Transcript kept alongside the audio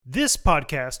This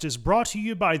podcast is brought to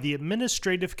you by the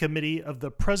Administrative Committee of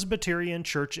the Presbyterian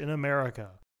Church in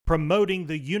America, promoting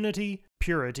the unity,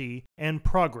 purity, and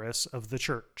progress of the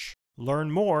Church. Learn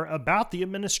more about the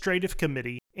Administrative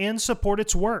Committee and support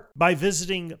its work by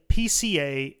visiting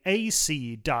pcaac.org.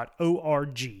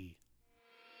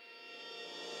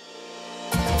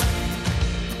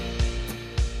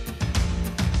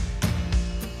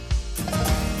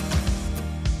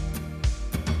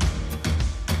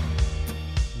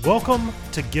 Welcome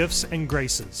to Gifts and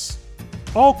Graces.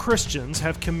 All Christians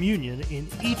have communion in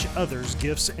each other's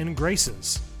gifts and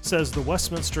graces, says the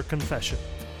Westminster Confession.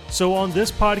 So on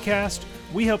this podcast,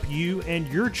 we help you and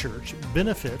your church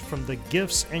benefit from the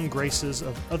gifts and graces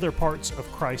of other parts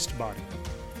of Christ's body.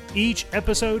 Each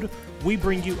episode, we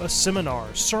bring you a seminar,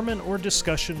 sermon, or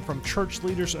discussion from church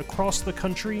leaders across the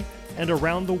country and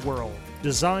around the world,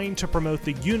 designed to promote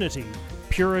the unity,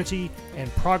 purity,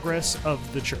 and progress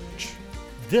of the church.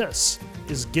 This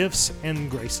is Gifts and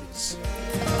Graces.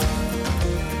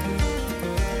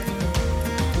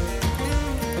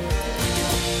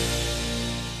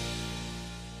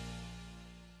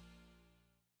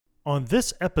 On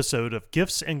this episode of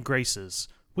Gifts and Graces,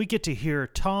 we get to hear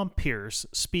Tom Pierce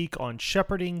speak on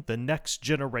shepherding the next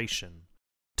generation.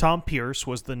 Tom Pierce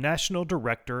was the National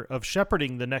Director of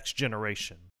Shepherding the Next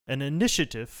Generation, an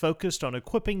initiative focused on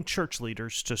equipping church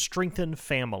leaders to strengthen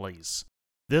families.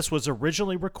 This was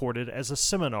originally recorded as a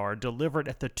seminar delivered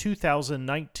at the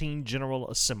 2019 General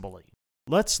Assembly.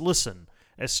 Let's listen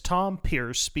as Tom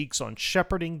Pierce speaks on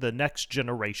shepherding the next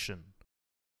generation.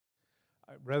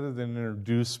 Rather than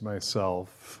introduce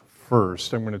myself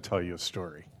first, I'm going to tell you a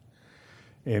story.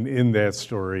 And in that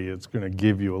story, it's going to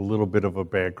give you a little bit of a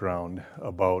background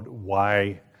about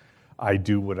why I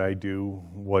do what I do,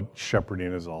 what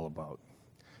shepherding is all about.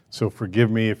 So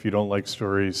forgive me if you don't like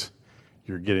stories.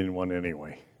 You're getting one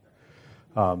anyway.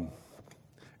 I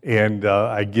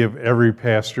give every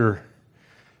pastor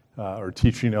or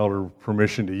teaching elder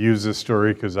permission to use this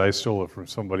story because I stole it from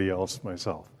somebody else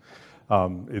myself.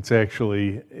 It's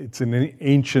an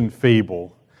ancient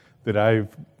fable that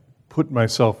I've put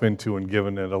myself into and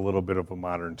given it a little bit of a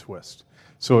modern twist.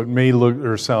 So it may look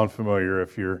or sound familiar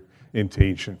if you're into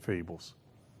ancient fables.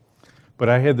 But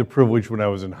I had the privilege when I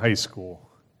was in high school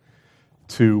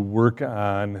to work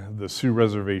on the Sioux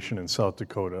Reservation in South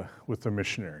Dakota with a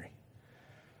missionary.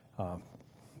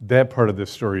 That part of this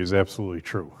story is absolutely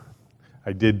true.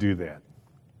 I did do that.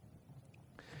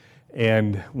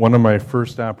 And one of my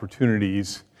first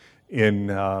opportunities in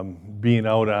being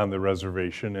out on the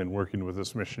reservation and working with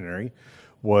this missionary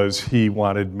was he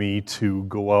wanted me to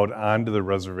go out onto the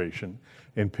reservation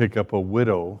and pick up a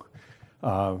widow,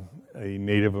 a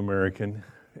Native American,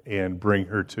 and bring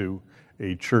her to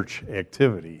a church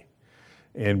activity.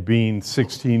 And being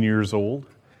 16 years old,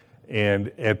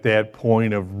 and at that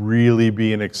point of really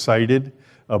being excited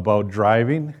about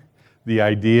driving, the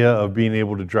idea of being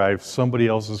able to drive somebody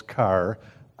else's car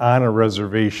on a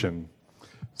reservation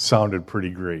sounded pretty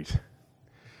great.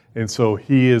 And so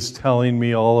he is telling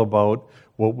me all about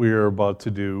what we are about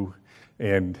to do,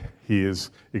 and he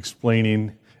is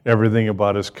explaining everything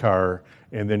about his car,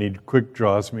 and then he quick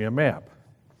draws me a map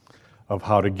of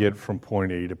how to get from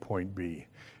point A to point B.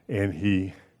 And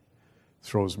he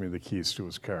throws me the keys to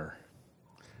his car.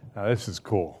 Now this is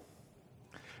cool.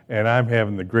 And I'm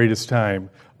having the greatest time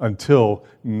until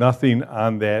nothing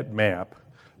on that map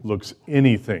looks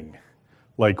anything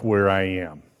like where I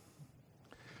am.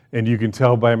 And you can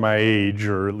tell by my age,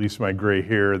 or at least my gray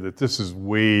hair, that this is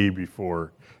way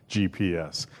before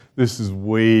GPS. This is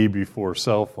way before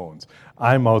cell phones.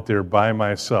 I'm out there by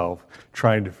myself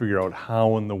trying to figure out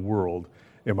how in the world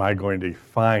am I going to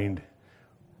find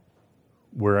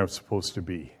where I'm supposed to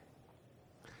be.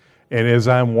 And as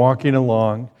I'm walking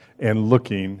along and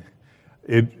looking,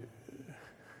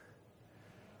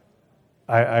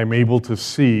 I'm able to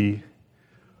see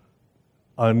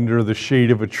under the shade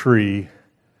of a tree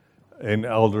an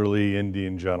elderly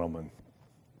Indian gentleman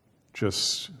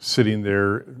just sitting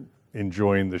there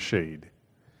enjoying the shade.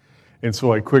 And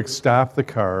so I quick stop the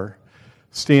car,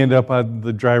 stand up on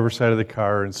the driver's side of the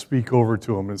car and speak over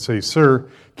to him and say, "Sir,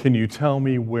 can you tell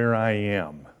me where I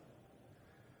am?"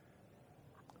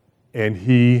 And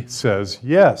he says,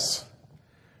 "Yes,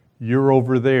 you're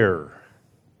over there."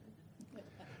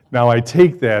 Now I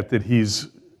take that he's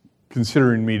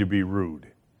considering me to be rude.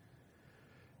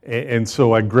 And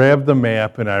so I grab the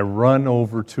map and I run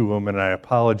over to him and I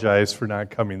apologize for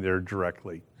not coming there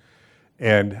directly.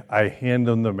 And I hand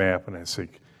him the map and I say,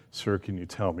 "Sir, can you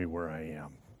tell me where I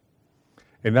am?"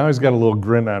 And now he's got a little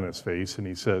grin on his face and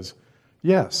he says,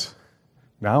 "Yes,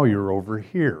 now you're over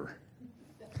here."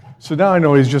 So now I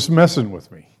know he's just messing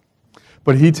with me.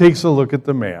 But he takes a look at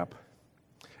the map,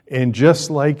 and just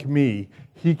like me,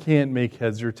 he can't make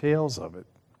heads or tails of it.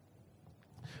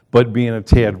 But being a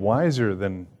tad wiser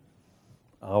than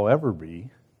I'll ever be,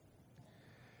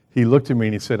 he looked at me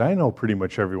and he said, I know pretty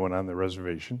much everyone on the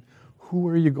reservation. Who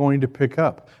are you going to pick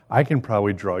up? I can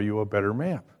probably draw you a better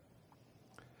map.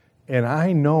 And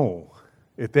I know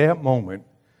at that moment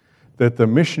that the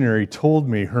missionary told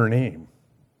me her name,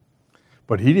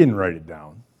 but he didn't write it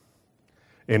down.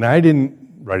 And I didn't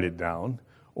write it down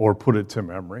or put it to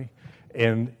memory.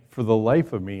 And for the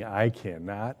life of me, I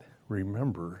cannot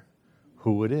remember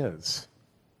who it is.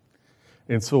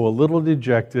 And so a little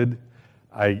dejected,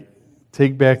 I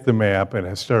take back the map and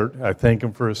I thank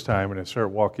him for his time, and I start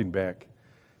walking back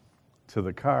to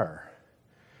the car.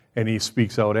 And he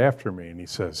speaks out after me and he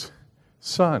says,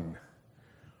 son,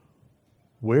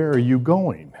 where are you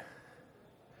going?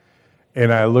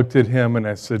 And I looked at him and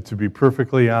I said, to be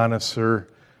perfectly honest, sir,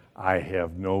 I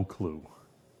have no clue.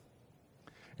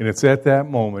 And it's at that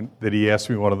moment that he asked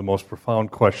me one of the most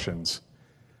profound questions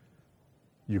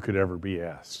you could ever be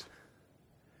asked.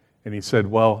 And he said,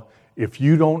 well, if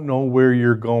you don't know where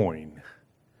you're going,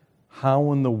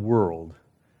 how in the world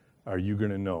are you going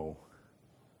to know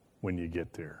when you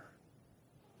get there?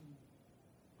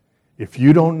 If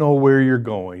you don't know where you're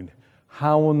going,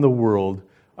 how in the world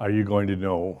are you going to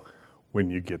know when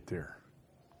you get there?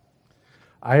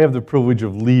 I have the privilege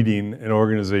of leading an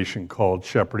organization called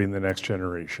Shepherding the Next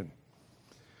Generation.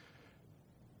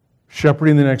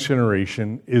 Shepherding the Next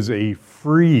Generation is a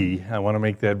free, I want to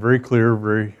make that very clear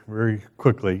very, very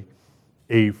quickly,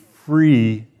 a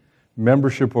free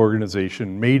membership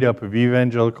organization made up of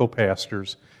evangelical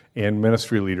pastors and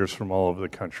ministry leaders from all over the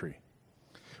country.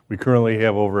 We currently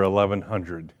have over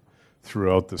 1,100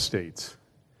 throughout the states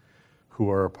who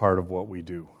are a part of what we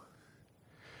do.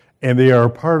 And they are a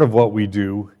part of what we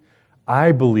do,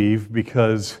 I believe,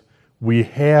 because we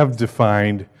have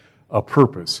defined a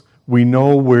purpose. We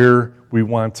know where we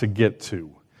want to get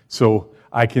to. So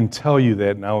I can tell you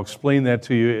that, and I'll explain that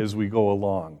to you as we go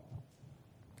along.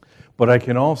 But I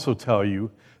can also tell you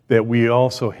that we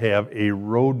also have a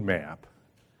roadmap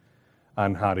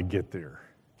on how to get there.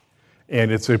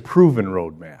 And it's a proven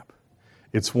roadmap.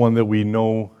 It's one that we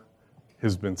know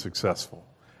has been successful.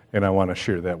 And I want to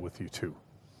share that with you too.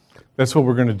 That's what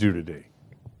we're going to do today.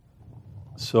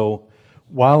 So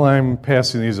while I'm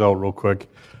passing these out real quick,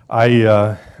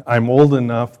 I'm old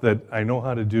enough that I know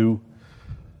how to do,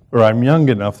 or I'm young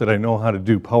enough that I know how to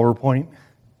do PowerPoint,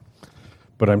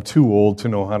 but I'm too old to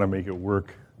know how to make it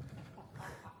work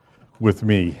with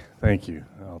me. Thank you.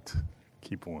 I'll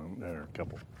keep one there, a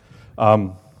couple.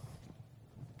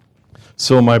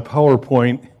 So my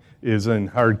PowerPoint is in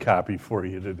hard copy for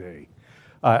you today.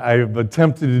 I've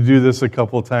attempted to do this a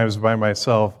couple of times by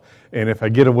myself, and if I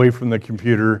get away from the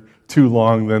computer too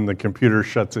long, then the computer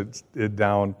shuts it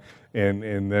down,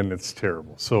 and then it's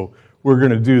terrible. So we're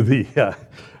going to do the,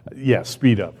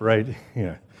 speed up, right?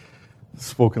 Yeah,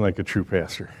 spoken like a true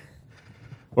pastor.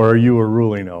 Or are you a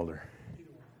ruling elder?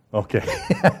 Okay.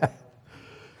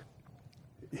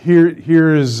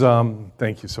 Here is,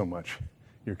 thank you so much.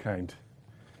 You're kind.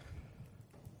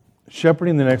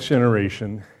 Shepherding the Next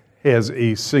Generation has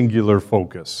a singular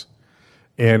focus.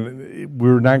 And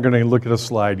we're not going to look at a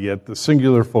slide yet. The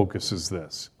singular focus is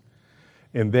this.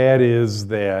 And that is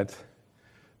that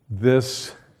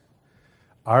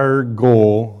our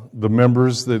goal, the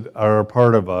members that are a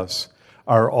part of us,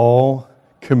 are all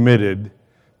committed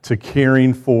to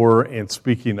caring for and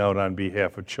speaking out on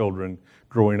behalf of children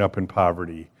growing up in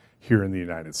poverty here in the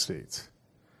United States.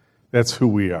 That's who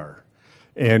we are.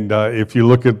 And if you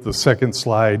look at the second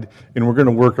slide, and we're going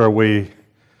to work our way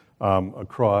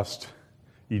across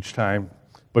each time,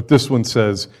 but this one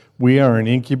says, we are an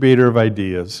incubator of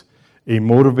ideas, a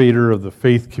motivator of the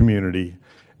faith community,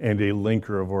 and a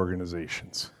linker of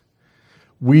organizations.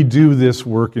 We do this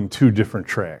work in two different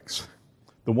tracks.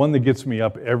 The one that gets me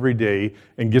up every day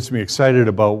and gets me excited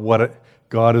about what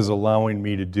God is allowing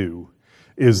me to do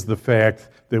is the fact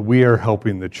that we are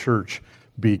helping the church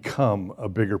become a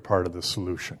bigger part of the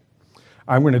solution.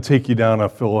 I'm going to take you down a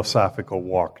philosophical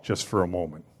walk just for a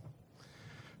moment,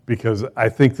 because I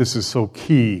think this is so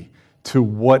key to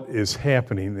what is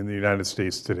happening in the United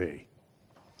States today.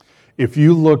 If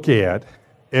you look at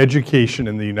education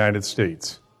in the United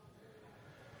States,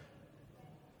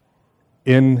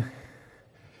 in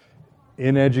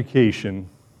education,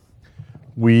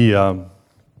 we were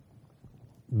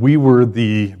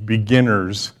the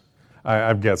beginners.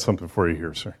 I've got something for you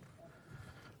here, sir.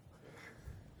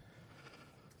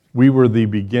 We were the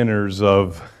beginners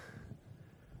of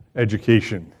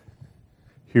education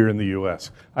here in the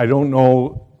U.S. I don't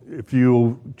know if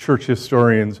you church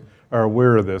historians are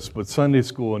aware of this, but Sunday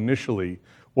school initially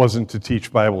wasn't to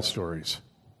teach Bible stories.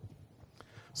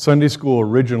 Sunday school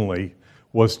originally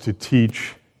was to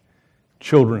teach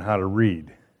children how to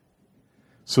read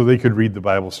so they could read the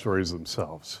Bible stories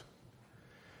themselves.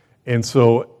 And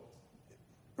so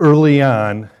early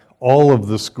on, all of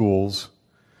the schools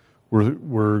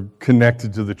were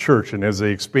connected to the church, and as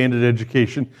they expanded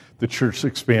education, the church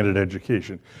expanded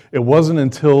education. It wasn't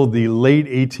until the late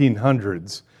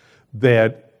 1800s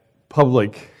that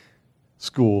public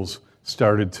schools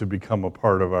started to become a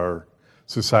part of our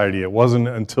society. It wasn't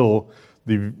until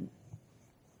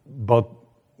about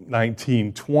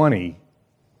 1920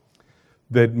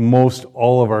 that most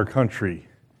all of our country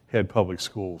had public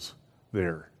schools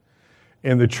there.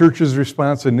 And the church's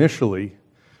response initially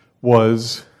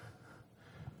was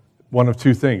one of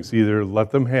two things: either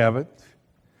let them have it,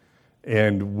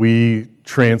 and we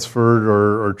transferred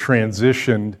or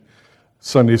transitioned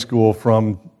Sunday school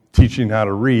from teaching how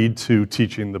to read to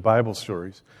teaching the Bible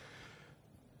stories,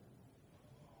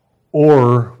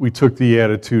 or we took the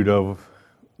attitude of,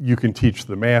 you can teach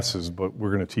the masses, but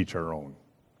we're going to teach our own.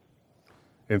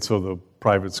 And so the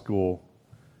private school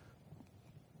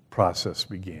process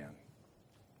began.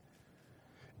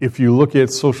 If you look at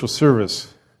social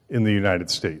service in the United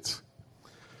States,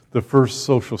 the first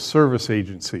social service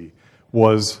agency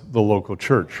was the local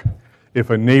church. If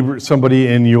somebody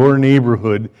in your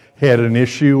neighborhood had an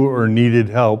issue or needed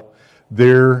help,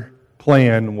 their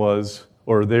plan was,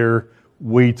 or their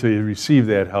way to receive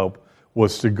that help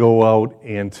was to go out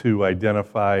and to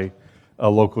identify a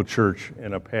local church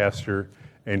and a pastor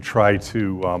and try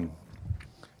to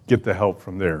get the help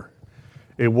from there.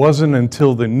 It wasn't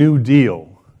until the New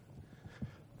Deal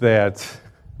that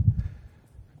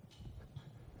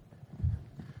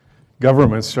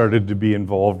government started to be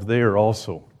involved there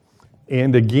also.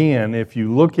 And again, if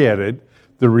you look at it,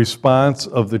 the response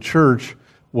of the church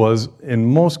was, in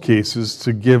most cases,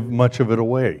 to give much of it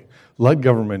away. Let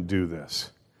government do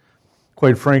this.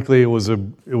 Quite frankly, it was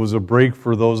a break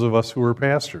for those of us who were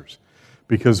pastors,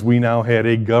 because we now had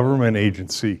a government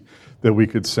agency that we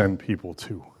could send people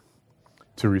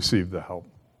to receive the help.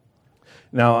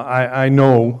 Now, I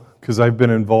know, because I've been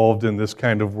involved in this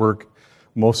kind of work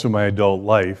most of my adult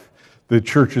life, the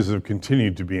churches have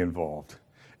continued to be involved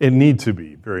and need to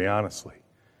be, very honestly.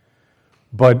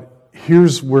 But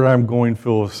here's where I'm going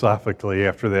philosophically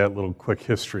after that little quick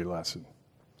history lesson.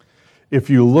 If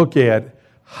you look at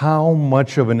how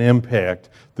much of an impact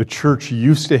the church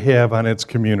used to have on its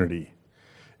community,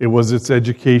 it was its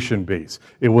education base,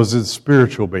 it was its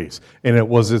spiritual base, and it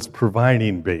was its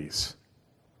providing base.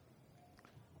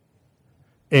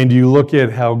 And you look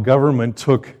at how government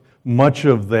took much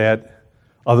of that,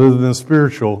 other than the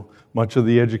spiritual, much of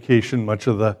the education, much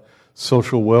of the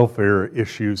social welfare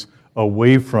issues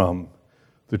away from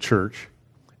the church,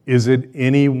 is it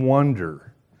any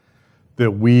wonder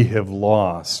that we have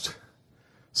lost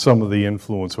some of the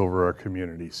influence over our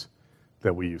communities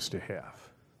that we used to have?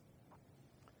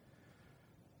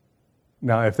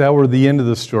 Now, if that were the end of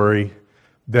the story,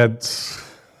 that's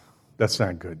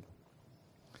not good.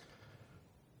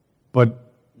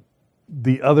 But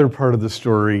the other part of the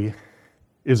story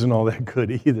isn't all that good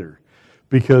either,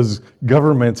 because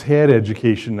governments had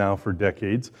education now for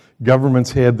decades.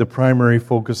 Governments had the primary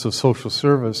focus of social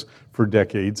service for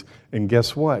decades, and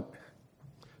guess what?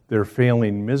 They're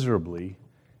failing miserably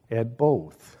at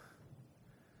both.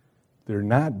 They're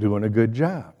not doing a good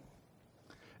job.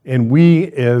 And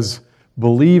we as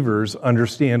believers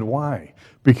understand why.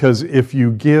 Because if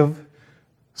you give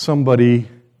somebody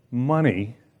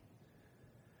money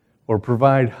or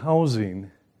provide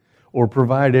housing or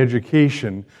provide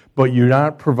education, but you're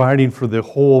not providing for the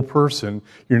whole person,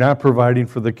 you're not providing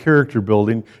for the character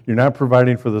building, you're not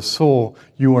providing for the soul,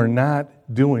 you are not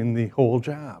doing the whole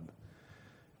job.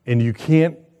 And you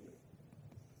can't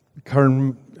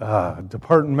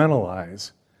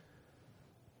departmentalize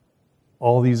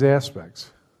all these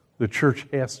aspects. The church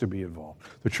has to be involved.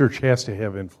 The church has to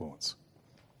have influence.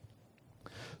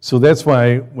 So that's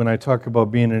why when I talk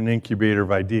about being an incubator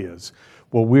of ideas,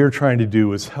 what we're trying to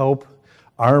do is help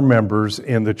our members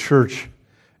and the church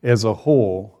as a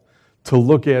whole to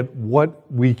look at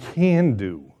what we can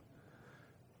do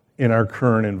in our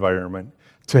current environment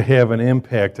to have an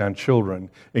impact on children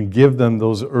and give them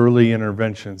those early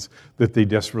interventions that they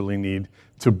desperately need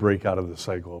to break out of the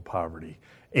cycle of poverty,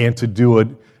 and to do it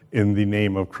in the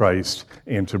name of Christ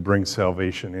and to bring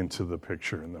salvation into the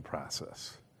picture in the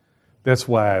process. That's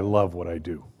why I love what I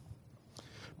do.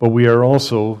 But we are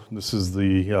also, this is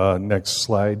the next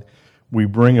slide, we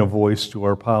bring a voice to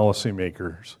our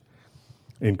policymakers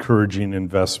encouraging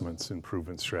investments in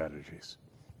proven strategies.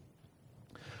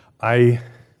 My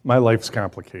life's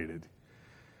complicated.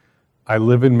 I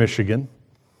live in Michigan.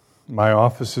 My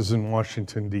office is in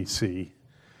Washington, D.C.,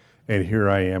 and here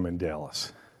I am in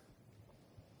Dallas.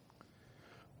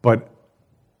 But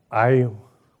I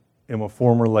am a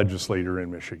former legislator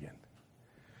in Michigan.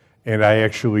 And I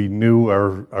actually knew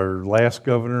our last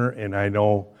governor, and I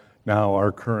know now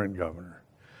our current governor.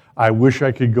 I wish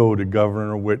I could go to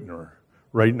Governor Whitmer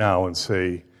right now and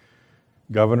say,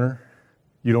 Governor,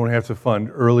 you don't have to fund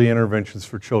early interventions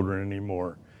for children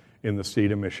anymore in the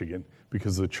state of Michigan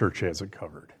because the church has it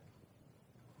covered.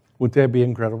 Wouldn't that be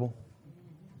incredible?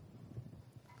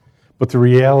 But the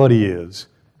reality is,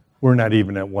 we're not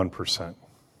even at 1%.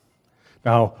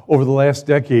 Now, over the last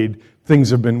decade,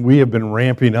 we have been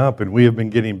ramping up and we have been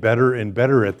getting better and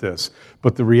better at this.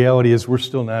 But the reality is we're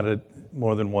still not at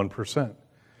more than 1%.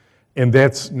 And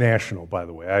that's national, by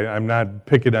the way. I'm not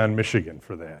picking on Michigan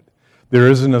for that. There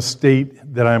isn't a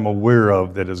state that I'm aware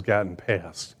of that has gotten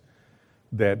past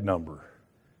that number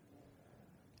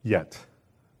yet.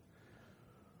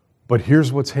 But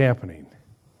here's what's happening.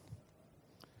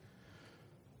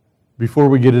 Before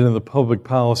we get into the public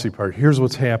policy part, here's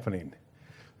what's happening.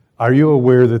 Are you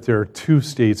aware that there are 2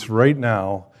 states right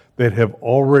now that have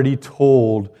already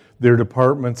told their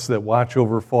departments that watch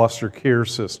over foster care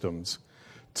systems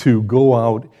to go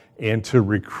out and to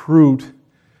recruit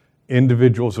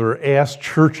individuals or ask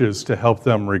churches to help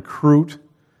them recruit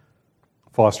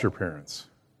foster parents?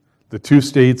 The 2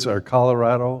 states are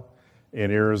Colorado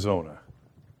and Arizona.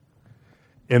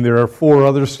 And there are 4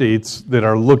 other states that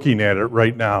are looking at it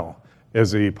right now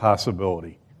as a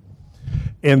possibility.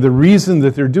 And the reason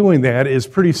that they're doing that is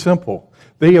pretty simple.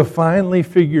 They have finally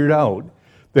figured out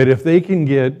that if they can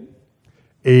get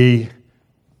a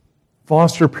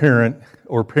foster parent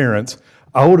or parents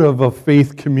out of a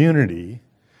faith community,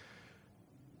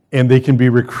 and they can be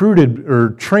recruited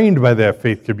or trained by that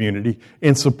faith community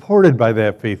and supported by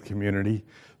that faith community,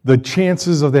 the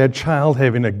chances of that child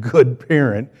having a good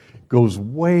parent goes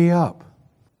way up.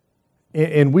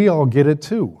 And we all get it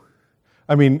too.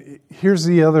 I mean, here's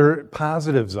the other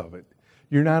positives of it.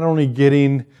 You're not only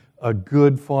getting a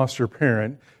good foster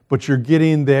parent, but you're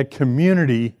getting that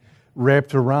community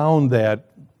wrapped around that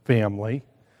family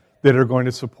that are going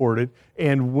to support it.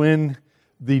 And when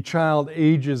the child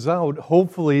ages out,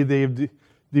 hopefully they've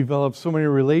developed so many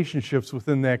relationships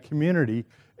within that community,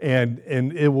 and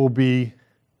it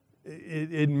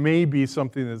may be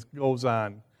something that goes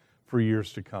on for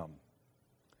years to come.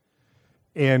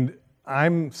 And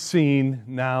I'm seeing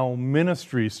now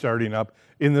ministries starting up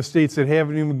in the states that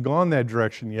haven't even gone that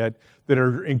direction yet that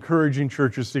are encouraging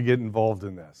churches to get involved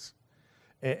in this.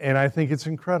 And I think it's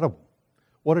incredible.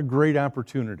 What a great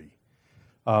opportunity.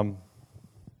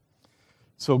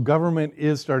 So government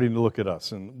is starting to look at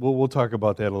us, and we'll talk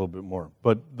about that a little bit more.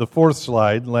 But the 4th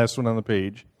slide, last one on the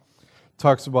page,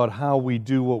 talks about how we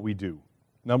do what we do.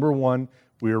 Number 1,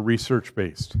 we are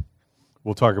research-based.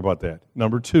 We'll talk about that.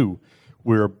 Number 2,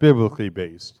 we're biblically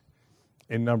based.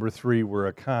 And number 3, we're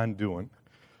a conduit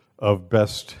of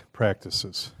best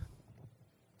practices.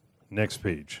 Next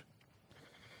page.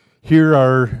 Here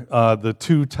are the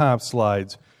 2 top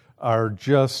slides are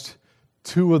just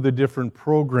 2 of the different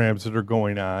programs that are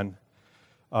going on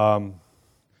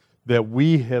that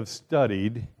we have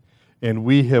studied and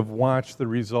we have watched the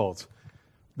results.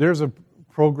 There's a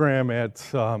program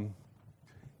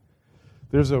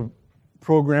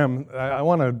I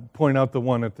want to point out the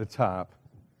one at the top.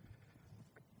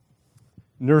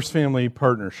 Nurse-Family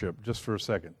Partnership, just for a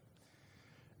second.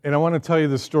 And I want to tell you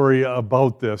the story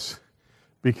about this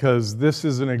because this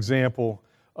is an example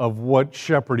of what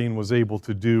shepherding was able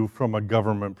to do from a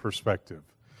government perspective.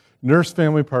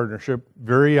 Nurse-Family Partnership,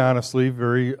 very honestly,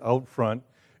 very out front,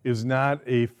 is not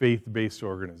a faith-based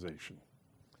organization.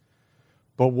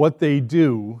 But what they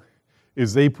do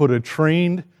is they put a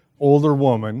trained older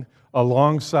woman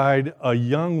alongside a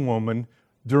young woman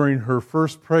during her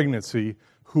first pregnancy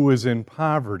who is in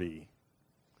poverty.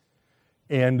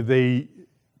 And they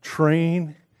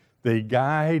train, they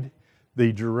guide,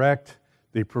 they direct,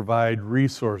 they provide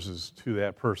resources to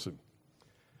that person.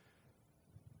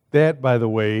 That, by the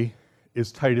way,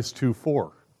 is Titus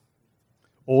 2:4.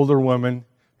 Older women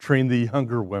train the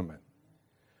younger women.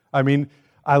 I mean,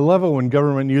 I love it when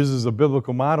government uses a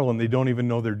biblical model and they don't even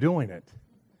know they're doing it.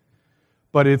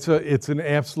 But it's an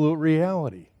absolute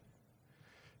reality.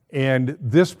 And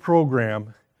this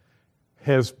program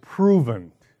has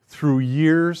proven through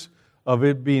years of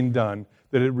it being done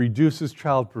that it reduces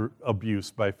child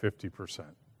abuse by 50%.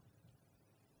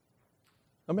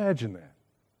 Imagine that.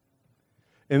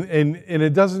 And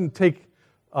it doesn't take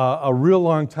a real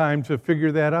long time to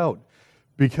figure that out,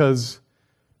 because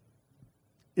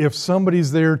if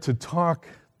somebody's there to talk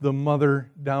the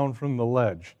mother down from the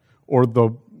ledge, or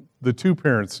the two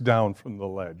parents down from the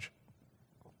ledge,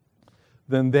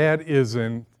 then that is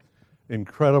an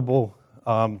incredible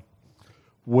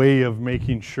way of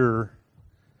making sure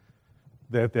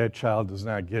that that child does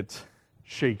not get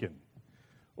shaken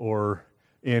or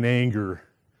in anger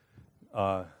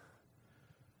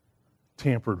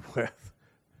tampered with,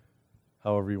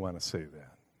 however you want to say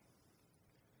that.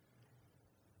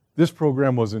 This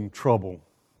program was in trouble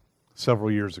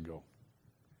several years ago.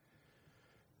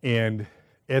 And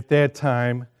at that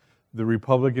time, the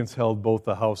Republicans held both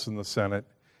the House and the Senate,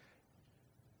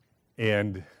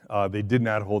 and they did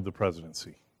not hold the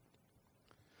presidency.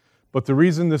 But the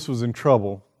reason this was in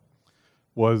trouble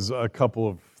was a couple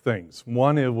of things.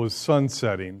 One, it was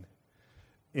sunsetting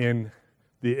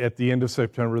at the end of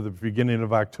September, the beginning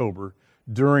of October,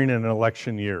 during an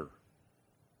election year.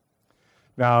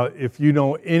 Now, if you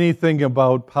know anything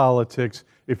about politics,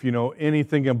 if you know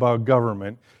anything about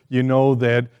government, you know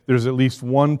that there's at least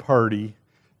one party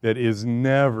that is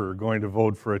never going to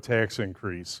vote for a tax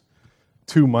increase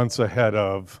 2 months ahead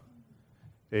of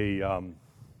an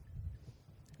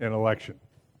election.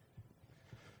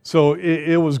 So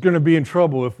it was going to be in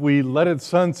trouble. If we let it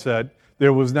sunset,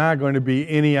 there was not going to be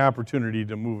any opportunity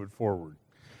to move it forward.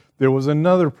 There was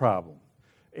another problem,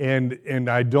 and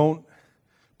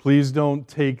please don't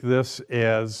take this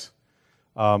as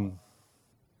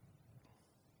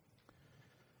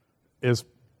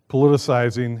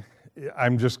politicizing.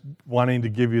 I'm just wanting to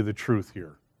give you the truth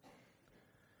here.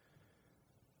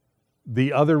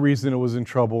 The other reason it was in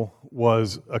trouble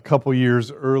was a couple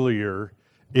years earlier,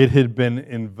 it had been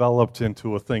enveloped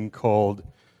into a thing called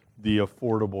the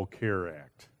Affordable Care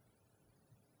Act.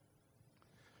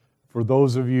 For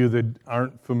those of you that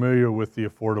aren't familiar with the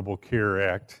Affordable Care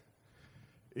Act,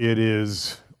 it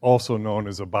is also known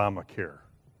as Obamacare.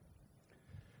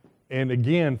 And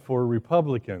again, for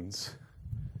Republicans,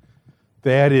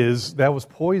 that was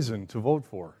poison to vote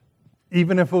for.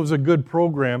 Even if it was a good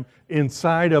program,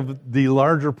 inside of the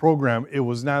larger program, it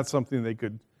was not something they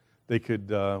could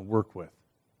work with.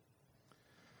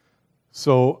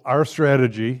 So our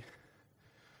strategy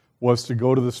was to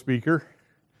go to the Speaker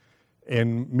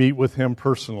and meet with him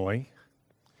personally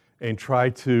and try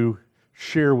to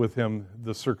share with him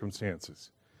the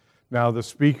circumstances. Now, the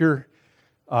Speaker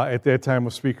at that time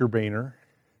was Speaker Boehner.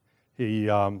 He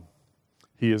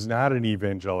is not an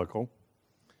evangelical,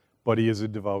 but he is a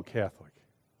devout Catholic.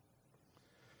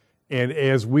 And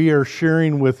as we are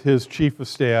sharing with his chief of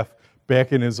staff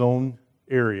back in his own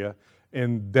area,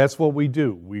 and that's what we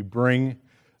do. We bring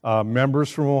members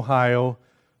from Ohio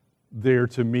there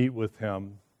to meet with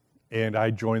him, and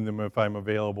I join them if I'm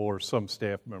available or some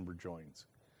staff member joins.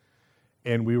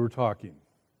 And we were talking.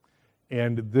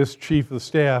 And this chief of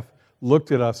staff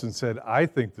looked at us and said, I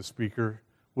think the Speaker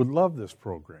would love this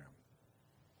program.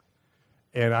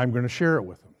 And I'm going to share it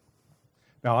with him.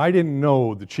 Now, I didn't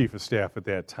know the chief of staff at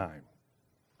that time.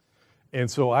 And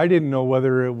so I didn't know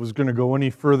whether it was going to go any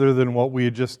further than what we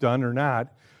had just done or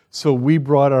not. So we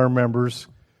brought our members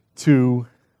to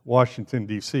Washington,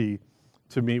 D.C.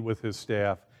 to meet with his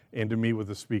staff and to meet with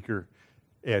the Speaker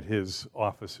at his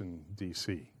office in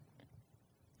D.C.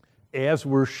 As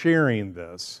we're sharing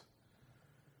this,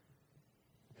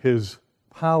 his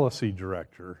policy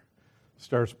director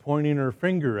starts pointing her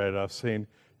finger at us saying,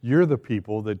 you're the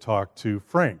people that talked to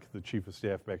Frank, the chief of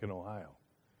staff back in Ohio.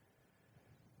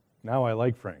 Now I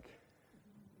like Frank.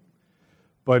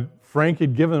 But Frank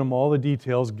had given them all the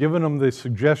details, given them the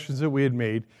suggestions that we had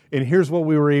made, and here's what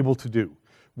we were able to do.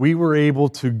 We were able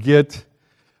to get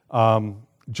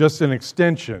just an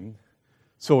extension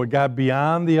so it got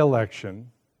beyond the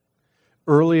election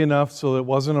early enough so it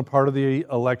wasn't a part of the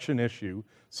election issue.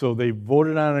 So they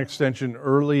voted on an extension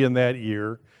early in that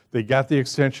year. They got the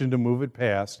extension to move it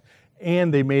past,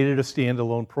 and they made it a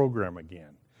standalone program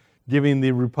again, giving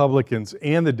the Republicans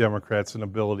and the Democrats an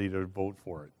ability to vote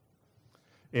for it.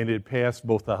 And it passed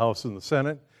both the House and the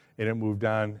Senate, and it moved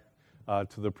on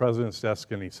to the President's desk,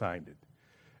 and he signed it.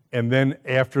 And then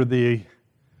after the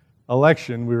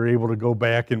election, we were able to go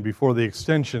back, and before the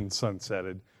extension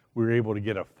sunsetted, we were able to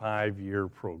get a 5-year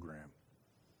program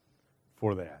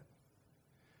for that.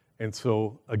 And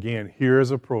so, again, here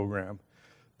is a program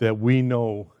that we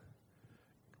know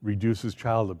reduces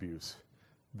child abuse,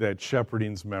 that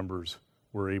Shepherding's members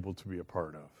were able to be a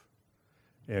part of.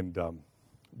 And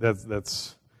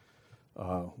that's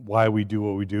why we do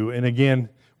what we do. And again,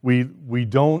 we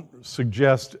don't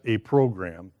suggest a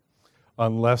program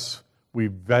unless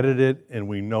we've vetted it and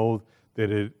we know that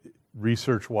it,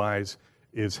 research-wise,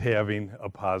 is having a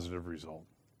positive result.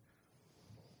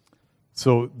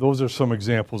 So those are some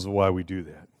examples of why we do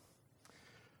that.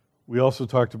 We also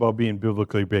talked about being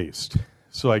biblically based.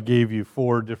 So I gave you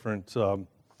 4 different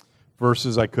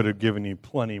verses. I could have given you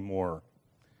plenty more.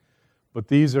 But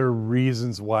these are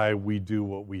reasons why we do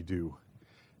what we do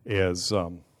as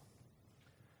a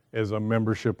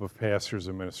membership of pastors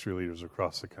and ministry leaders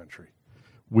across the country.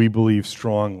 We believe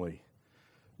strongly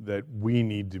that we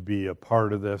need to be a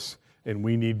part of this, and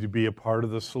we need to be a part of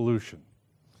the solution.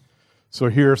 So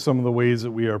here are some of the ways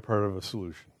that we are part of a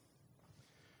solution.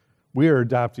 We are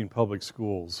adopting public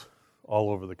schools all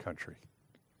over the country.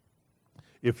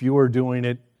 If you are doing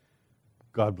it,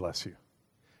 God bless you.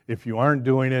 If you aren't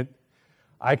doing it,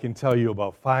 I can tell you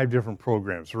about 5 different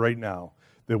programs right now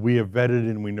that we have vetted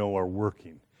and we know are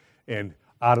working. And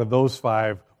out of those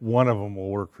 5, one of them will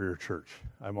work for your church.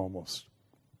 I'm almost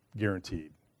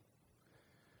guaranteed.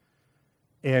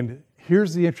 And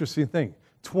here's the interesting thing.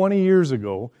 20 years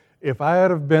ago, if I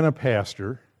had have been a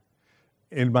pastor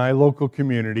in my local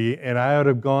community and I would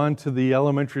have gone to the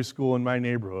elementary school in my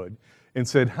neighborhood and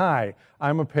said, "Hi,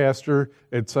 I'm a pastor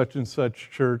at such and such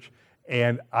church,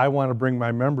 and I want to bring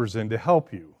my members in to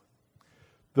help you."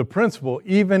 The principal,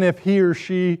 even if he or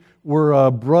she were a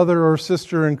brother or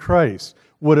sister in Christ,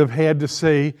 would have had to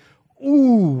say,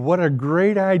 "Ooh, what a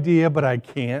great idea, but I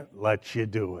can't let you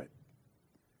do it."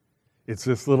 It's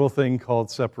this little thing called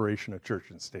separation of church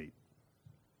and state.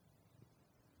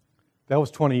 That was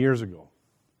 20 years ago.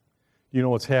 You know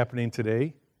what's happening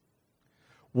today?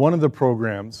 One of the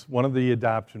programs, one of the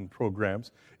adoption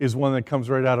programs, is one that comes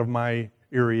right out of my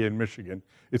area in Michigan.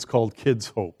 It's called Kids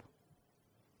Hope.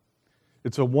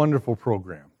 It's a wonderful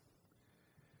program.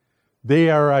 They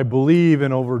are, I believe,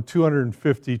 in over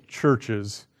 250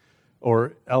 churches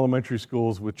or elementary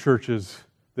schools with churches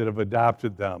that have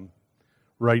adopted them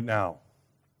right now.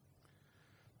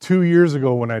 2 years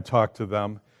ago when I talked to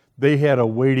them, they had a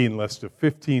waiting list of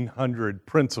 1,500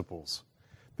 principals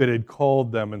that had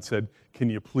called them and said, "Can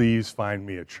you please find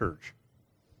me a church?"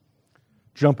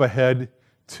 Jump ahead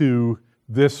to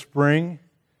this spring,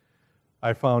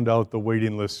 I found out the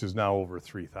waiting list is now over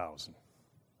 3,000.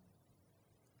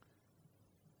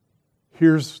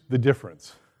 Here's the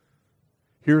difference.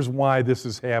 Here's why this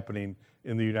is happening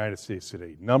in the United States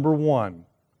today. Number one,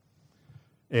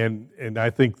 and I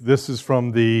think this is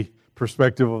from the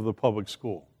perspective of the public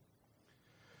school,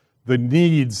 the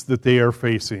needs that they are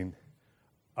facing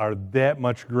are that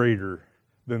much greater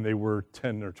than they were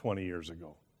 10 or 20 years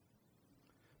ago.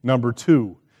 Number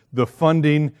two, the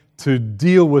funding to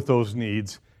deal with those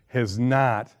needs has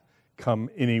not come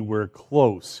anywhere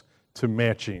close to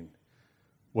matching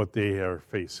what they are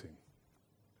facing.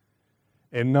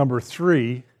 And number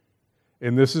three,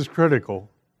 and this is critical,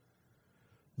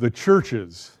 the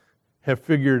churches have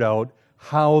figured out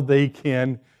how they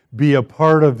can be a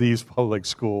part of these public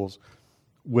schools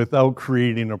without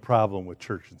creating a problem with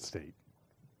church and state.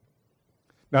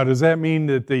 Now, does that mean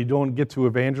that they don't get to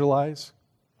evangelize?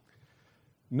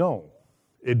 No.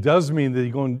 It does mean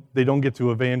that they don't get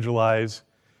to evangelize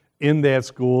in that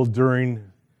school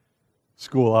during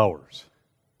school hours.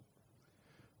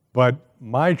 But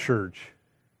my church,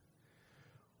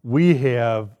 we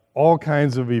have all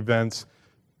kinds of events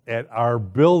at our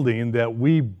building that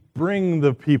we bring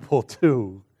the people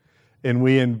to and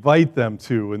we invite them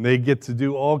to, and they get to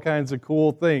do all kinds of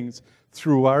cool things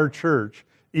through our church.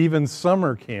 Even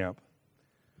summer camp,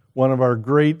 one of our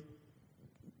great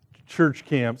church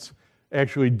camps,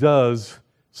 actually does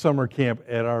summer camp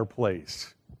at our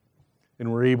place.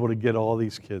 And we're able to get all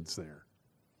these kids there.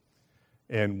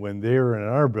 And when they're in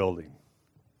our building,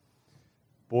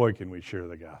 boy, can we share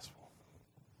the gospel.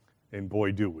 And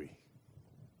boy, do we.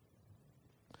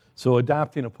 So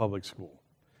adopting a public school.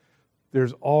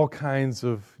 There's all kinds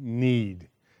of need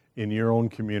in your own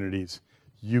communities.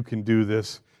 You can do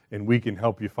this, and we can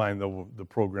help you find the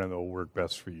program that will work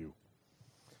best for you.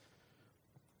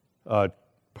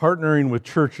 Partnering with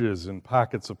churches in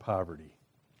pockets of poverty.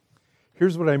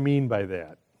 Here's what I mean by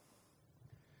that.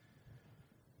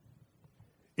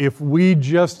 If we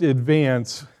just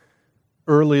advance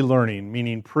early learning,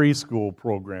 meaning preschool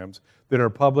programs that are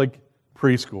public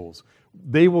preschools,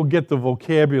 they will get the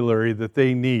vocabulary that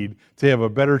they need to have a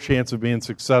better chance of being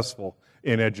successful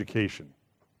in education.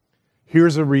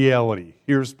 Here's a reality.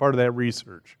 Here's part of that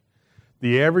research.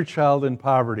 The average child in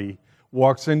poverty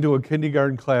walks into a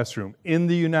kindergarten classroom in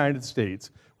the United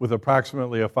States with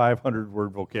approximately a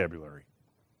 500-word vocabulary.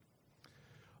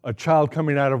 A child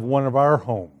coming out of one of our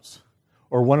homes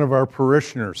or one of our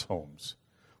parishioners' homes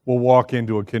will walk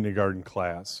into a kindergarten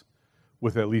class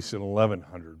with at least an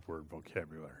 1,100-word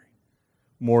vocabulary,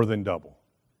 more than double.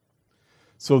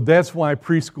 So that's why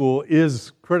preschool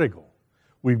is critical.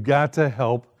 We've got to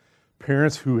help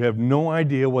parents who have no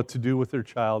idea what to do with their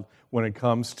child when it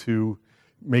comes to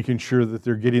making sure that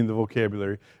they're getting the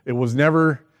vocabulary. It was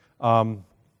never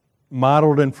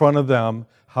modeled in front of them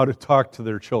how to talk to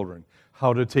their children,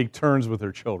 how to take turns with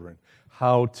their children,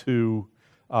 how to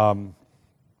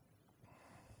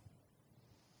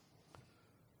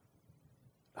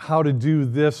do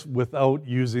this without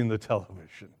using the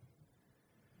television.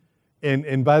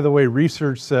 And by the way,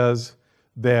 research says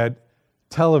that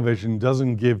television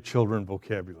doesn't give children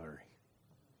vocabulary.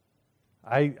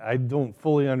 I don't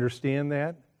fully understand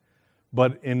that,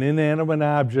 but an inanimate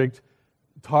object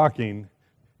talking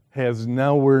has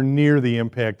nowhere near the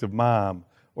impact of mom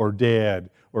or dad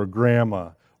or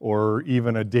grandma or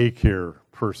even a daycare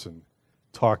person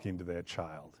talking to that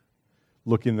child,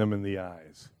 looking them in the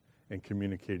eyes and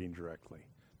communicating directly.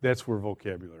 That's where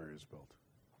vocabulary is built.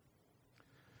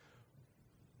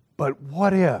 But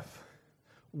what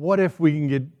if we can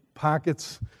get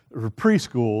pockets or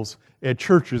preschools at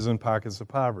churches in pockets of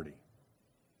poverty?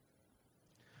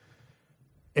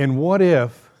 And what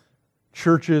if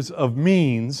churches of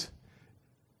means,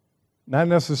 not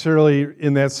necessarily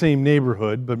in that same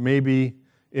neighborhood, but maybe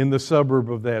in the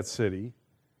suburb of that city,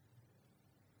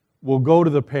 will go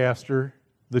to the pastor,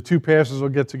 the two pastors will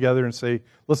get together and say,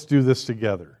 let's do this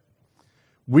together.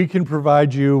 We can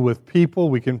provide you with people,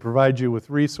 we can provide you with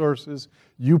resources,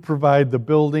 you provide the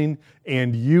building,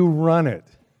 and you run it.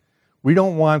 We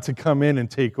don't want to come in and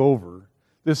take over.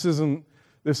 This isn't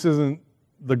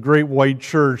the great white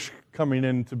church coming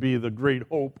in to be the great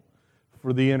hope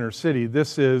for the inner city.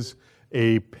 This is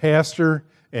a pastor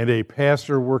and a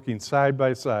pastor working side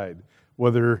by side,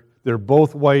 whether they're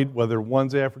both white, whether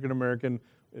one's African American,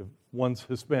 if one's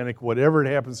Hispanic, whatever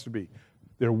it happens to be.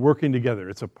 They're working together.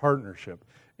 It's a partnership.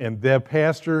 And the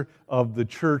pastor of the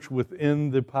church within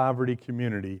the poverty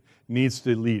community needs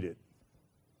to lead it.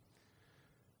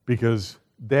 Because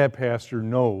that pastor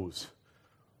knows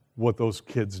what those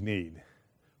kids need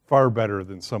far better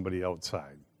than somebody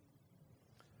outside.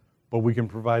 But we can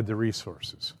provide the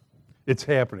resources. It's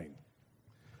happening.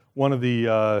 One of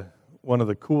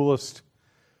the coolest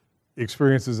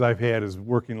experiences I've had is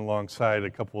working alongside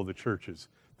a couple of the churches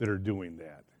that are doing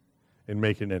that and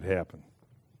making it happen.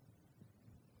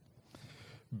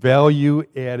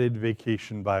 Value-added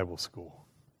vacation Bible school.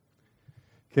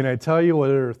 Can I tell you what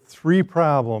are 3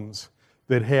 problems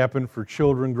that happen for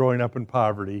children growing up in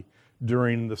poverty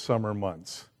during the summer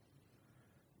months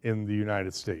in the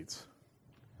United States?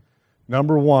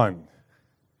 Number 1,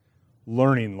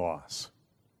 learning loss.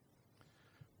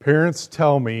 Teachers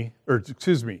tell me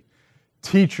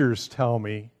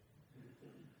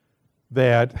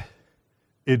that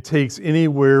it takes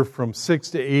anywhere from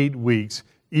 6 to 8 weeks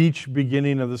each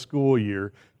beginning of the school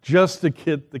year just to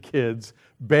get the kids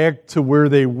back to where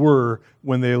they were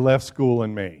when they left school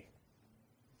in May.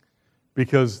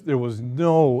 Because there was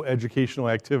no educational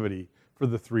activity for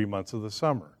the 3 months of the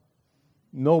summer.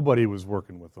 Nobody was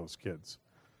working with those kids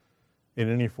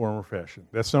in any form or fashion.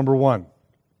 That's number 1.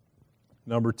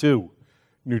 Number 2,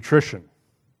 nutrition.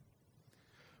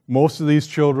 Most of these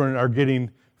children are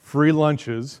getting free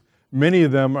lunches. Many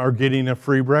of them are getting a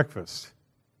free breakfast.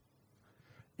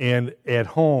 And at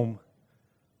home,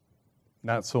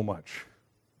 not so much.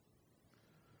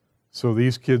 So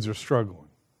these kids are struggling.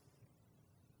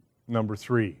 Number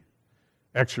 3,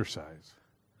 exercise.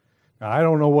 Now, I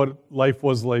don't know what life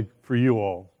was like for you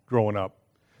all growing up,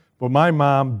 but my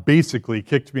mom basically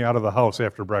kicked me out of the house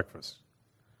after breakfast.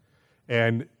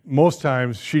 And most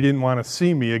times she didn't want to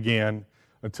see me again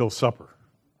until supper.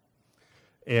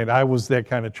 And I was that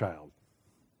kind of child.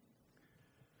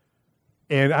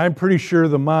 And I'm pretty sure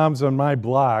the moms on my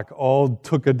block all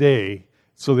took a day,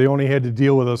 so they only had to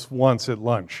deal with us once at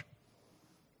lunch.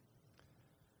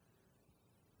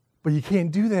 But you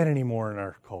can't do that anymore in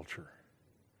our culture.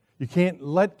 You can't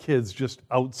let kids just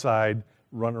outside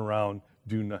run around,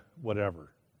 do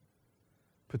whatever,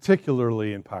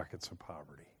 particularly in pockets of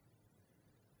poverty.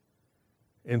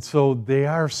 And so they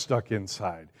are stuck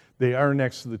inside. They are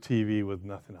next to the TV with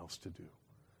nothing else to do.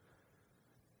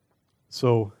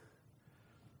 So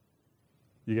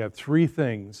you got 3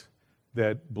 things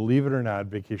that, believe it or not,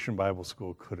 Vacation Bible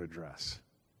School could address.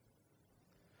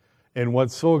 And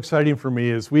what's so exciting for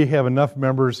me is we have enough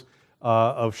members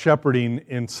of shepherding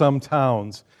in some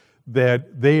towns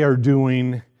that they are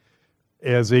doing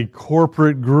as a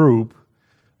corporate group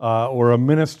or a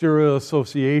ministerial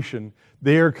association,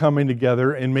 they are coming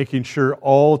together and making sure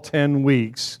all 10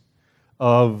 weeks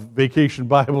of Vacation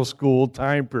Bible School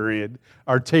time period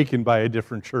are taken by a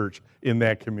different church in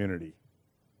that community.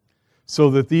 so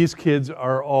that these kids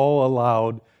are all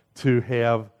allowed to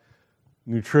have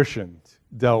nutrition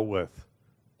dealt with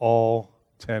all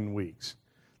 10 weeks.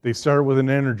 They start with an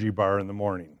energy bar in the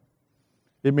morning.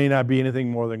 It may not be anything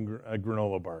more than a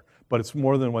granola bar, but it's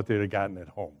more than what they'd have gotten at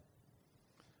home.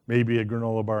 Maybe a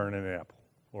granola bar and an apple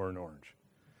or an orange.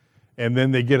 And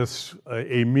then they get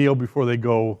a meal before they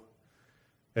go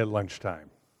at lunchtime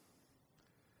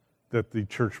that the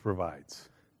church provides.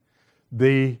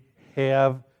 They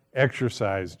have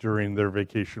exercise during their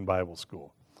vacation Bible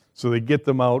school. So they get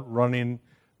them out running,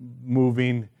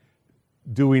 moving,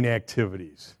 doing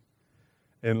activities.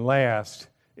 And last,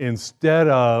 instead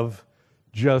of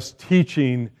just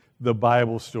teaching the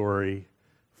Bible story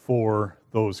for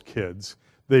those kids,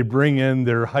 they bring in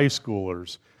their high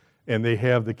schoolers and they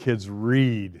have the kids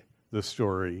read the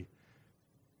story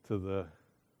to the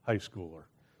high schooler.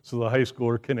 So the high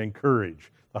schooler can encourage,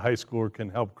 the high schooler can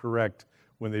help correct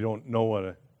when they don't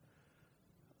know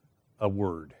a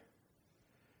word.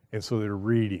 And so they're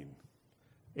reading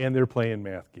and they're playing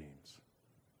math games.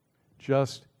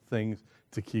 Just things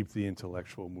to keep the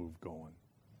intellectual move going.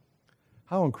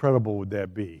 How incredible would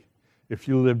that be if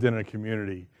you lived in a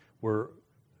community where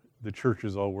the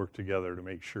churches all worked together to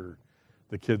make sure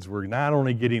the kids were not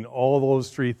only getting all those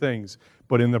three things,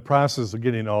 but in the process of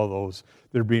getting all those,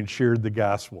 they're being shared the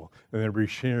gospel, and they're being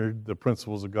shared the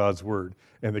principles of God's Word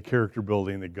and the character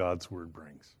building that God's Word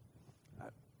brings.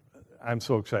 I'm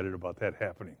so excited about that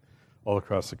happening all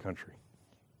across the country.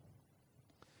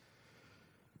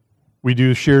 We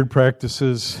do shared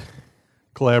practices,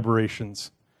 collaborations,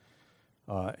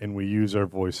 and we use our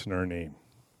voice and our name.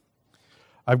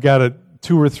 I've got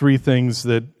two or three things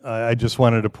that I just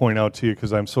wanted to point out to you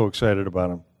because I'm so excited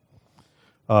about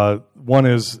them. One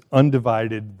is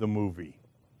Undivided, the movie.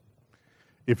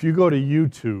 If you go to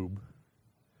YouTube,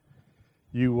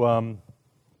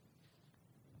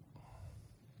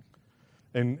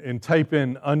 and type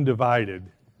in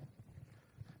Undivided,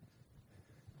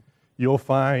 you'll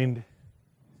find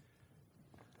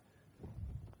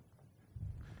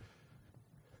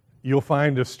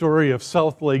a story of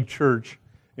South Lake Church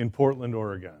in Portland,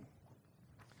 Oregon.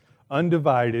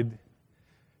 Undivided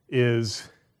is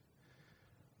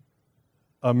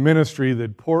a ministry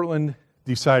that Portland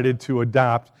decided to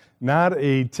adopt, not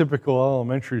a typical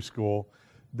elementary school.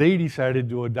 They decided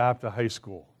to adopt a high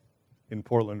school in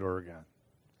Portland, Oregon.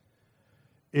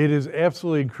 It is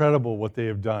absolutely incredible what they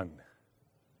have done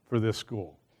for this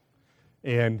school.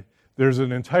 And there's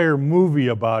an entire movie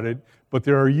about it, but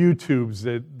there are YouTubes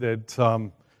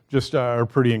that just are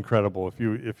pretty incredible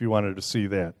if you wanted to see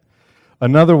that.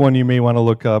 Another one you may want to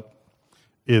look up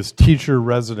is Teacher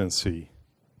Residency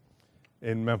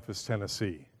in Memphis,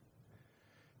 Tennessee.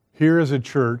 Here is a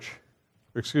church,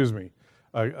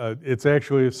 it's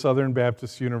actually a Southern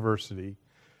Baptist University,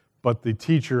 but the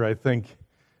teacher, I think,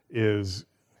 he's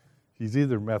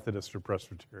either Methodist or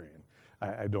Presbyterian.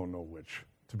 I don't know which,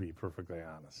 to be perfectly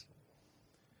honest.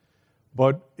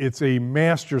 But it's a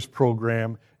master's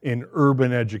program in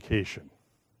urban education.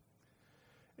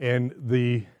 And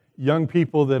the young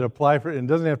people that apply for it, and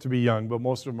it doesn't have to be young, but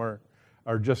most of them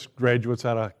are just graduates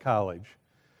out of college.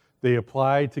 They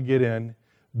apply to get in.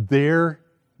 Their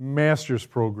master's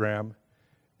program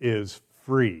is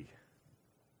free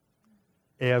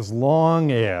as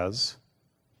long as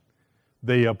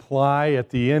they apply at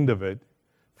the end of it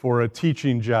for a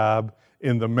teaching job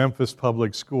in the Memphis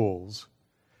Public Schools,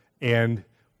 and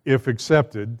if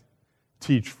accepted,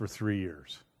 teach for 3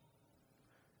 years.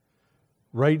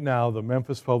 Right now, the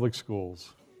Memphis Public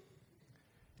Schools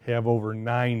have over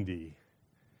 90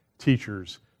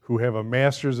 teachers who have a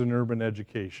master's in urban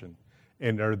education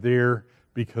and are there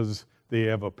because they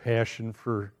have a passion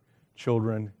for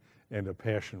children and a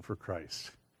passion for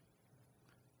Christ.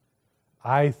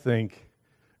 I think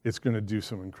it's going to do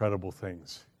some incredible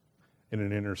things in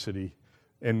an inner city,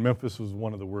 and Memphis was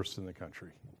one of the worst in the country.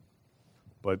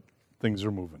 But things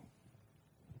are moving.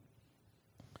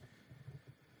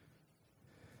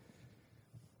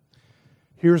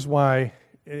 Here's why,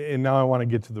 and now I want to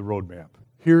get to the roadmap.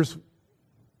 Here's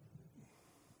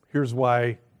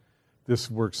why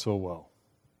this works so well.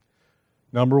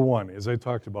 Number one, as I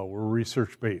talked about, we're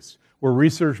research-based. We're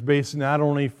research-based not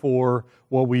only for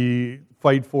what we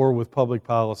fight for with public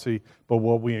policy, but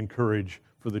what we encourage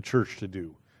for the church to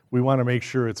do. We want to make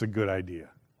sure it's a good idea.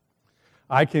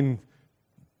 I could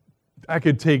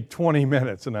take 20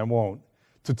 minutes, and I won't,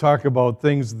 to talk about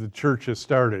things the church has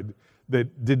started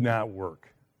that did not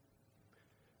work.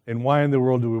 And why in the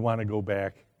world do we want to go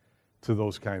back to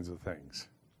those kinds of things?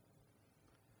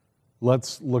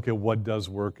 Let's look at what does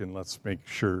work, and let's make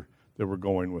sure that we're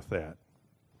going with that.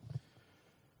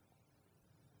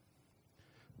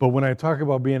 But when I talk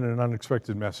about being an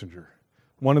unexpected messenger,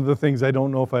 one of the things, I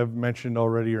don't know if I've mentioned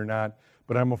already or not,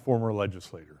 but I'm a former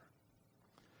legislator.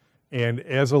 And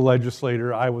as a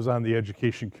legislator, I was on the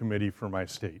education committee for my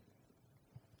state.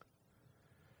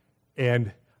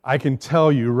 And I can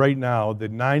tell you right now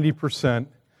that 90%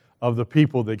 of the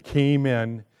people that came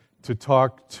in to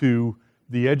talk to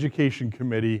the education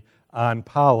committee on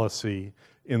policy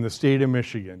in the state of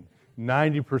Michigan,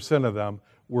 90% of them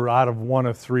were out of one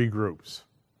of three groups.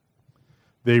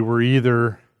 They were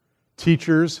either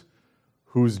teachers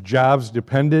whose jobs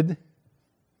depended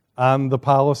on the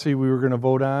policy we were going to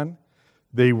vote on.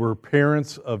 They were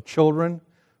parents of children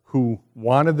who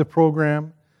wanted the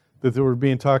program that they were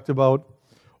being talked about,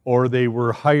 or they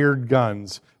were hired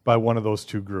guns by one of those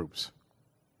two groups.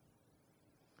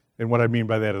 And what I mean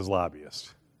by that is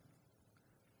lobbyists.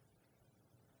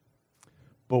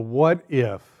 But what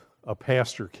if a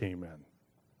pastor came in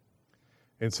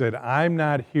and said, I'm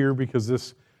not here because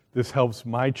this helps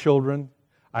my children.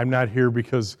 I'm not here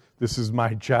because this is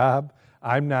my job.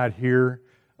 I'm not here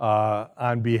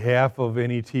on behalf of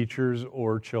any teachers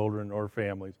or children or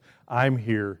families. I'm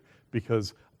here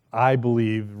because I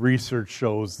believe research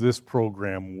shows this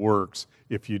program works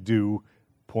if you do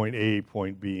point A,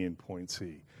 point B, and point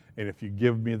C. And if you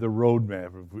give me the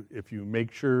roadmap, if you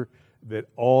make sure that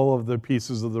all of the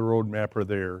pieces of the roadmap are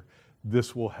there,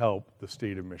 this will help the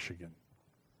state of Michigan.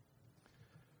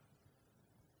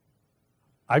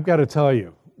 I've got to tell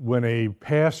you, when a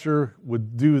pastor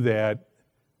would do that,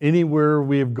 anywhere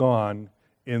we have gone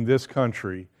in this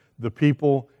country, the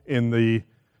people in the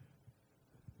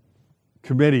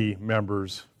committee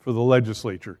members for the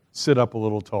legislature sit up a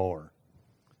little taller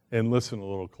and listen a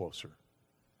little closer,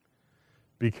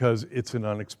 because it's an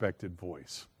unexpected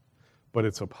voice, but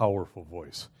it's a powerful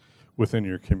voice within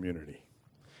your community.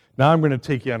 Now I'm going to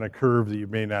take you on a curve that you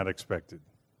may not expected.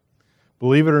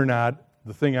 Believe it or not,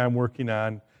 the thing I'm working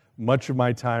on much of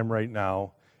my time right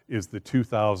now is the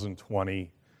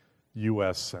 2020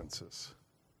 U.S. Census.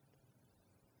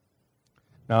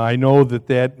 Now I know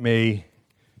that may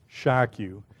shock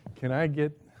you. Can I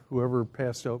get whoever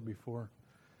passed out before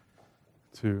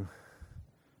to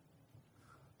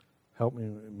help me?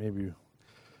 Maybe.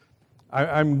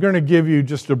 I'm going to give you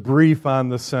just a brief on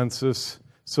the census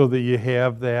so that you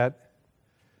have that.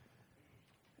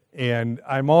 And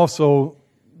I'm also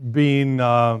being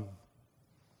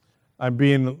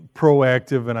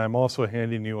proactive, and I'm also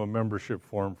handing you a membership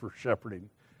form for shepherding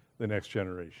the next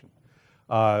generation.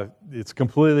 It's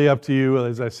completely up to you.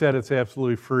 As I said, it's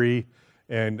absolutely free,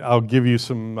 and I'll give you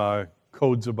some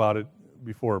codes about it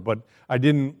before. But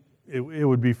it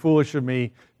would be foolish of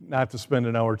me not to spend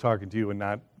an hour talking to you and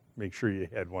not make sure you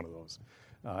had one of those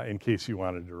in case you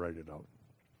wanted to write it out.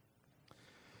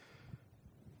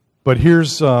 But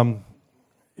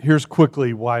here's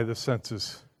quickly why the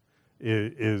census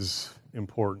is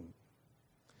important.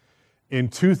 In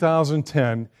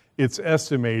 2010, it's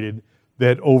estimated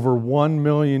that over 1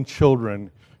 million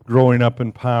children growing up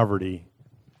in poverty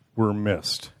were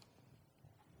missed.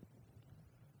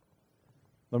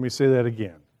 Let me say that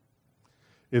again.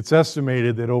 It's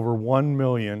estimated that over 1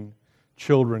 million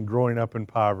children growing up in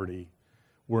poverty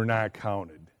were not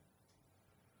counted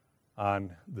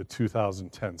on the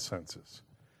 2010 census.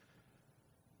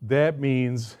 That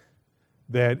means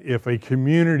that if a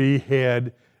community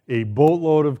had a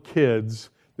boatload of kids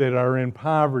that are in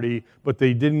poverty, but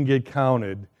they didn't get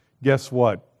counted, guess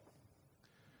what?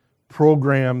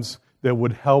 Programs that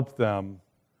would help them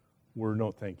were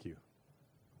no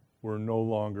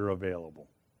longer available,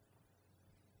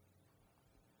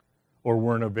 or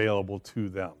weren't available to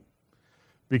them.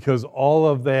 Because all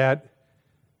of that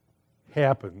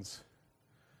happens.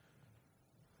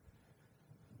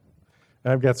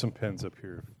 And I've got some pens up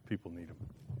here if people need them.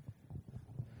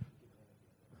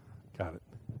 Got it.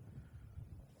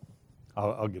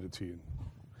 I'll get it to you.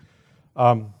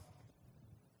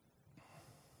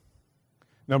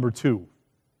 Number 2,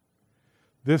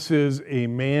 this is a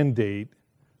mandate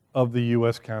of the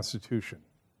U.S. Constitution.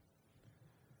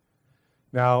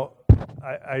 Now,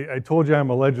 I told you I'm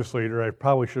a legislator. I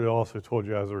probably should have also told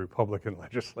you I was a Republican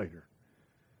legislator.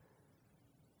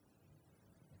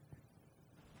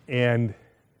 And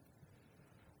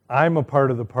I'm a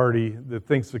part of the party that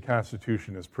thinks the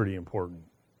Constitution is pretty important.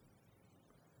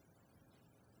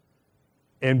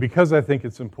 And because I think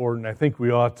it's important, I think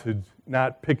we ought to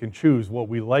not pick and choose what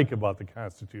we like about the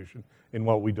Constitution and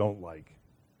what we don't like.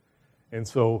 And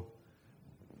so,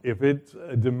 if it's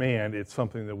a demand, it's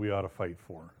something that we ought to fight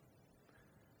for.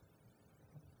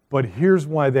 But here's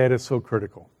why that is so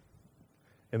critical.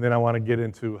 And then I want to get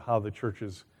into how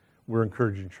we're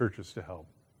encouraging churches to help.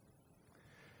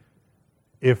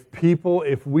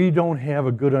 if we don't have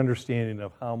a good understanding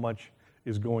of how much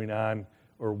is going on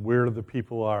or where the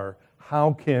people are,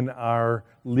 how can our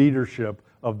leadership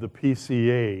of the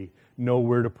PCA know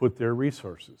where to put their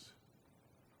resources?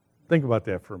 Think about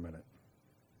that for a minute.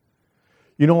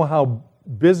 You know how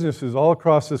businesses all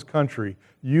across this country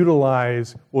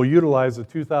utilize the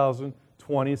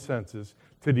 2020 census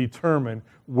to determine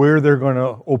where they're going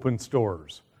to open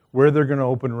stores, where they're going to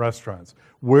open restaurants,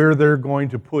 where they're going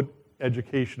to put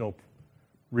educational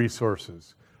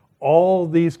resources. All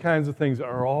these kinds of things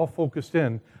are all focused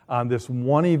in on this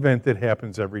one event that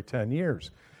happens every 10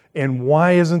 years. And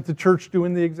why isn't the church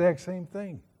doing the exact same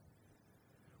thing?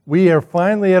 We are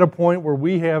finally at a point where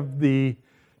we have the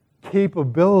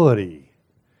capability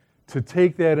to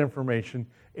take that information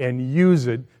and use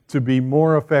it to be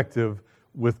more effective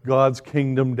with God's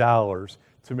kingdom dollars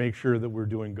to make sure that we're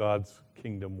doing God's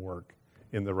kingdom work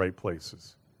in the right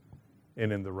places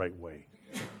and in the right way.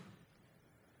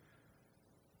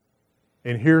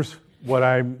 And here's what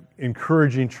I'm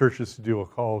encouraging churches to do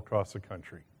all across the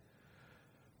country.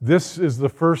 This is the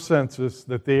first census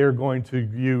that they are going to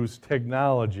use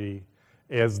technology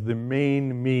as the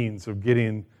main means of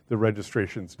getting the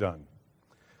registrations done.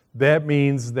 That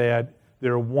means that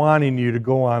they're wanting you to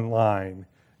go online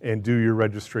and do your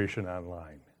registration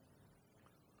online.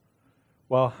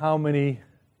 Well, how many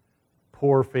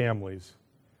poor families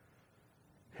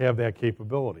have that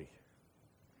capability?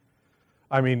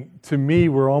 I mean, to me,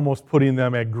 we're almost putting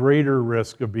them at greater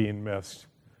risk of being missed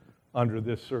under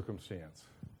this circumstance.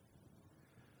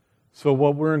 So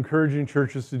what we're encouraging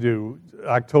churches to do,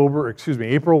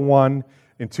 April 1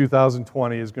 in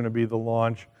 2020 is going to be the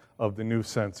launch of the new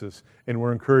census, and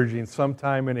we're encouraging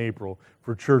sometime in April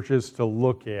for churches to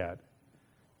look at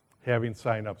having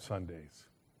sign-up Sundays,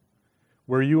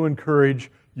 where you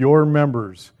encourage your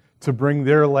members to bring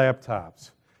their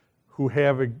laptops, who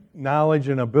have knowledge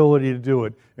and ability to do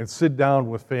it, and sit down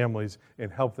with families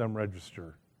and help them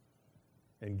register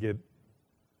and get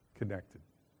connected.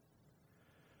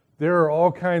 There are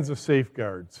all kinds of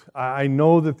safeguards. I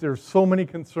know that there's so many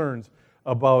concerns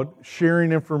about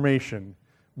sharing information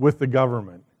with the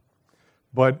government,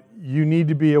 but you need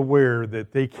to be aware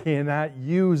that they cannot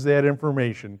use that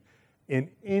information in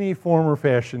any form or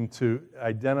fashion to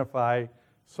identify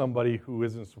somebody who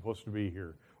isn't supposed to be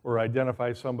here, or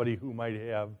identify somebody who might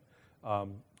have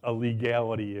a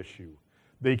legality issue.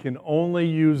 They can only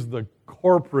use the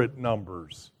corporate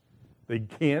numbers. They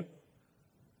can't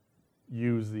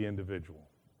use the individual.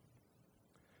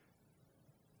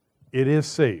 It is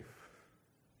safe.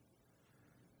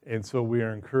 And so we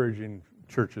are encouraging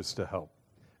churches to help.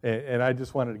 And I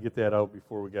just wanted to get that out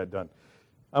before we got done.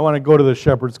 I want to go to the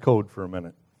Shepherd's Code for a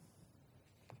minute.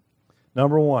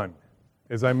 Number one,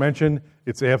 as I mentioned,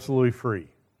 it's absolutely free.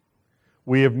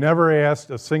 We have never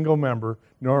asked a single member,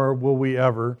 nor will we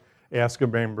ever ask a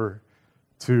member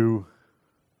to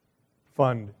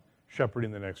fund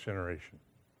Shepherding the Next Generation.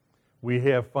 We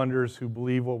have funders who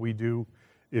believe what we do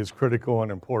is critical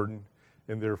and important,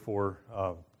 and therefore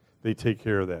they take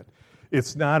care of that.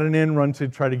 It's not an end run to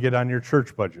try to get on your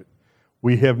church budget.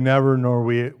 We have never, nor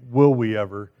will we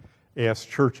ever, ask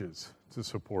churches to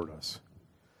support us.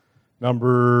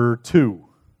 Number two,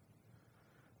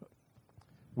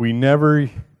 we never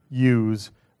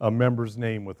use a member's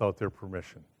name without their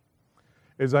permission.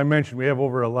 As I mentioned, we have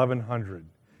over 1,100.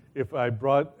 If I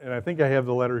brought, and I think I have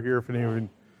the letter here, if any of you,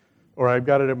 or I've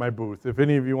got it at my booth. If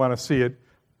any of you want to see it,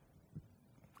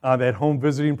 on that home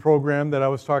visiting program that I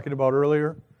was talking about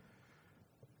earlier,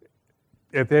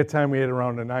 at that time we had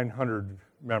around 900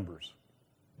 members.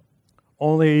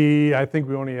 I think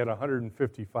we only had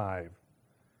 155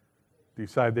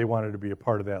 decide they wanted to be a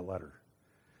part of that letter.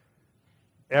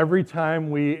 Every time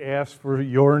we ask for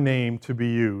your name to be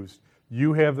used,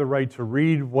 you have the right to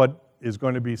read what is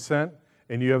going to be sent,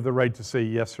 and you have the right to say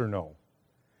yes or no.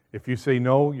 If you say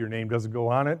no, your name doesn't go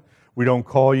on it. We don't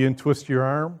call you and twist your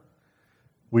arm.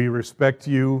 We respect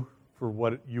you for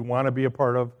what you want to be a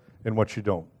part of and what you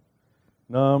don't.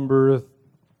 Number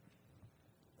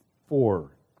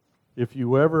 4, if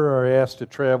you ever are asked to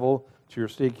travel to your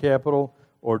state capital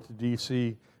or to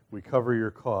D.C., we cover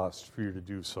your costs for you to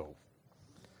do so.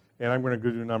 And I'm going to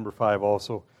go to number 5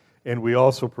 also. And we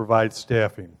also provide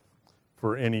staffing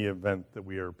for any event that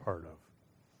we are a part of.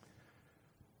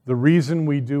 The reason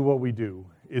we do what we do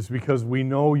is because we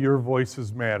know your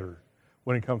voices matter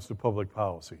when it comes to public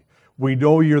policy. We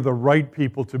know you're the right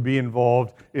people to be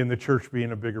involved in the church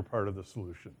being a bigger part of the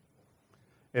solution.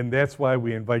 And that's why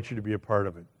we invite you to be a part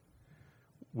of it.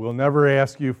 We'll never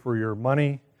ask you for your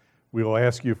money. We'll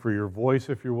ask you for your voice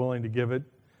if you're willing to give it.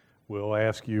 We'll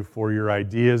ask you for your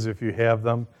ideas if you have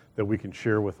them that we can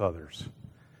share with others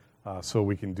so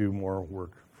we can do more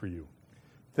work for you.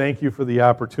 Thank you for the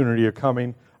opportunity of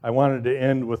coming. I wanted to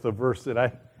end with a verse that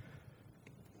I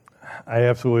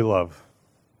absolutely love.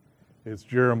 It's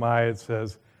Jeremiah. It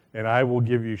says, "And I will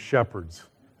give you shepherds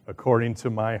according to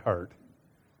my heart,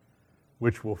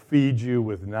 which will feed you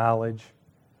with knowledge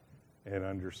and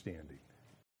understanding."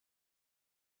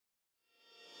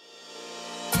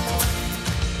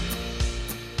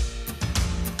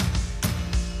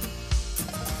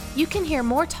 You can hear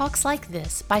more talks like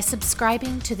this by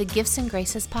subscribing to the Gifts and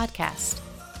Graces podcast.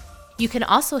 You can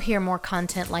also hear more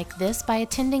content like this by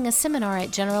attending a seminar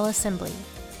at General Assembly.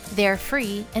 They are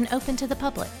free and open to the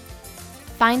public.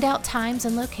 Find out times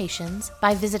and locations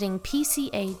by visiting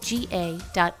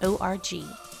pcaga.org.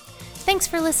 Thanks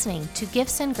for listening to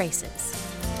Gifts and Graces.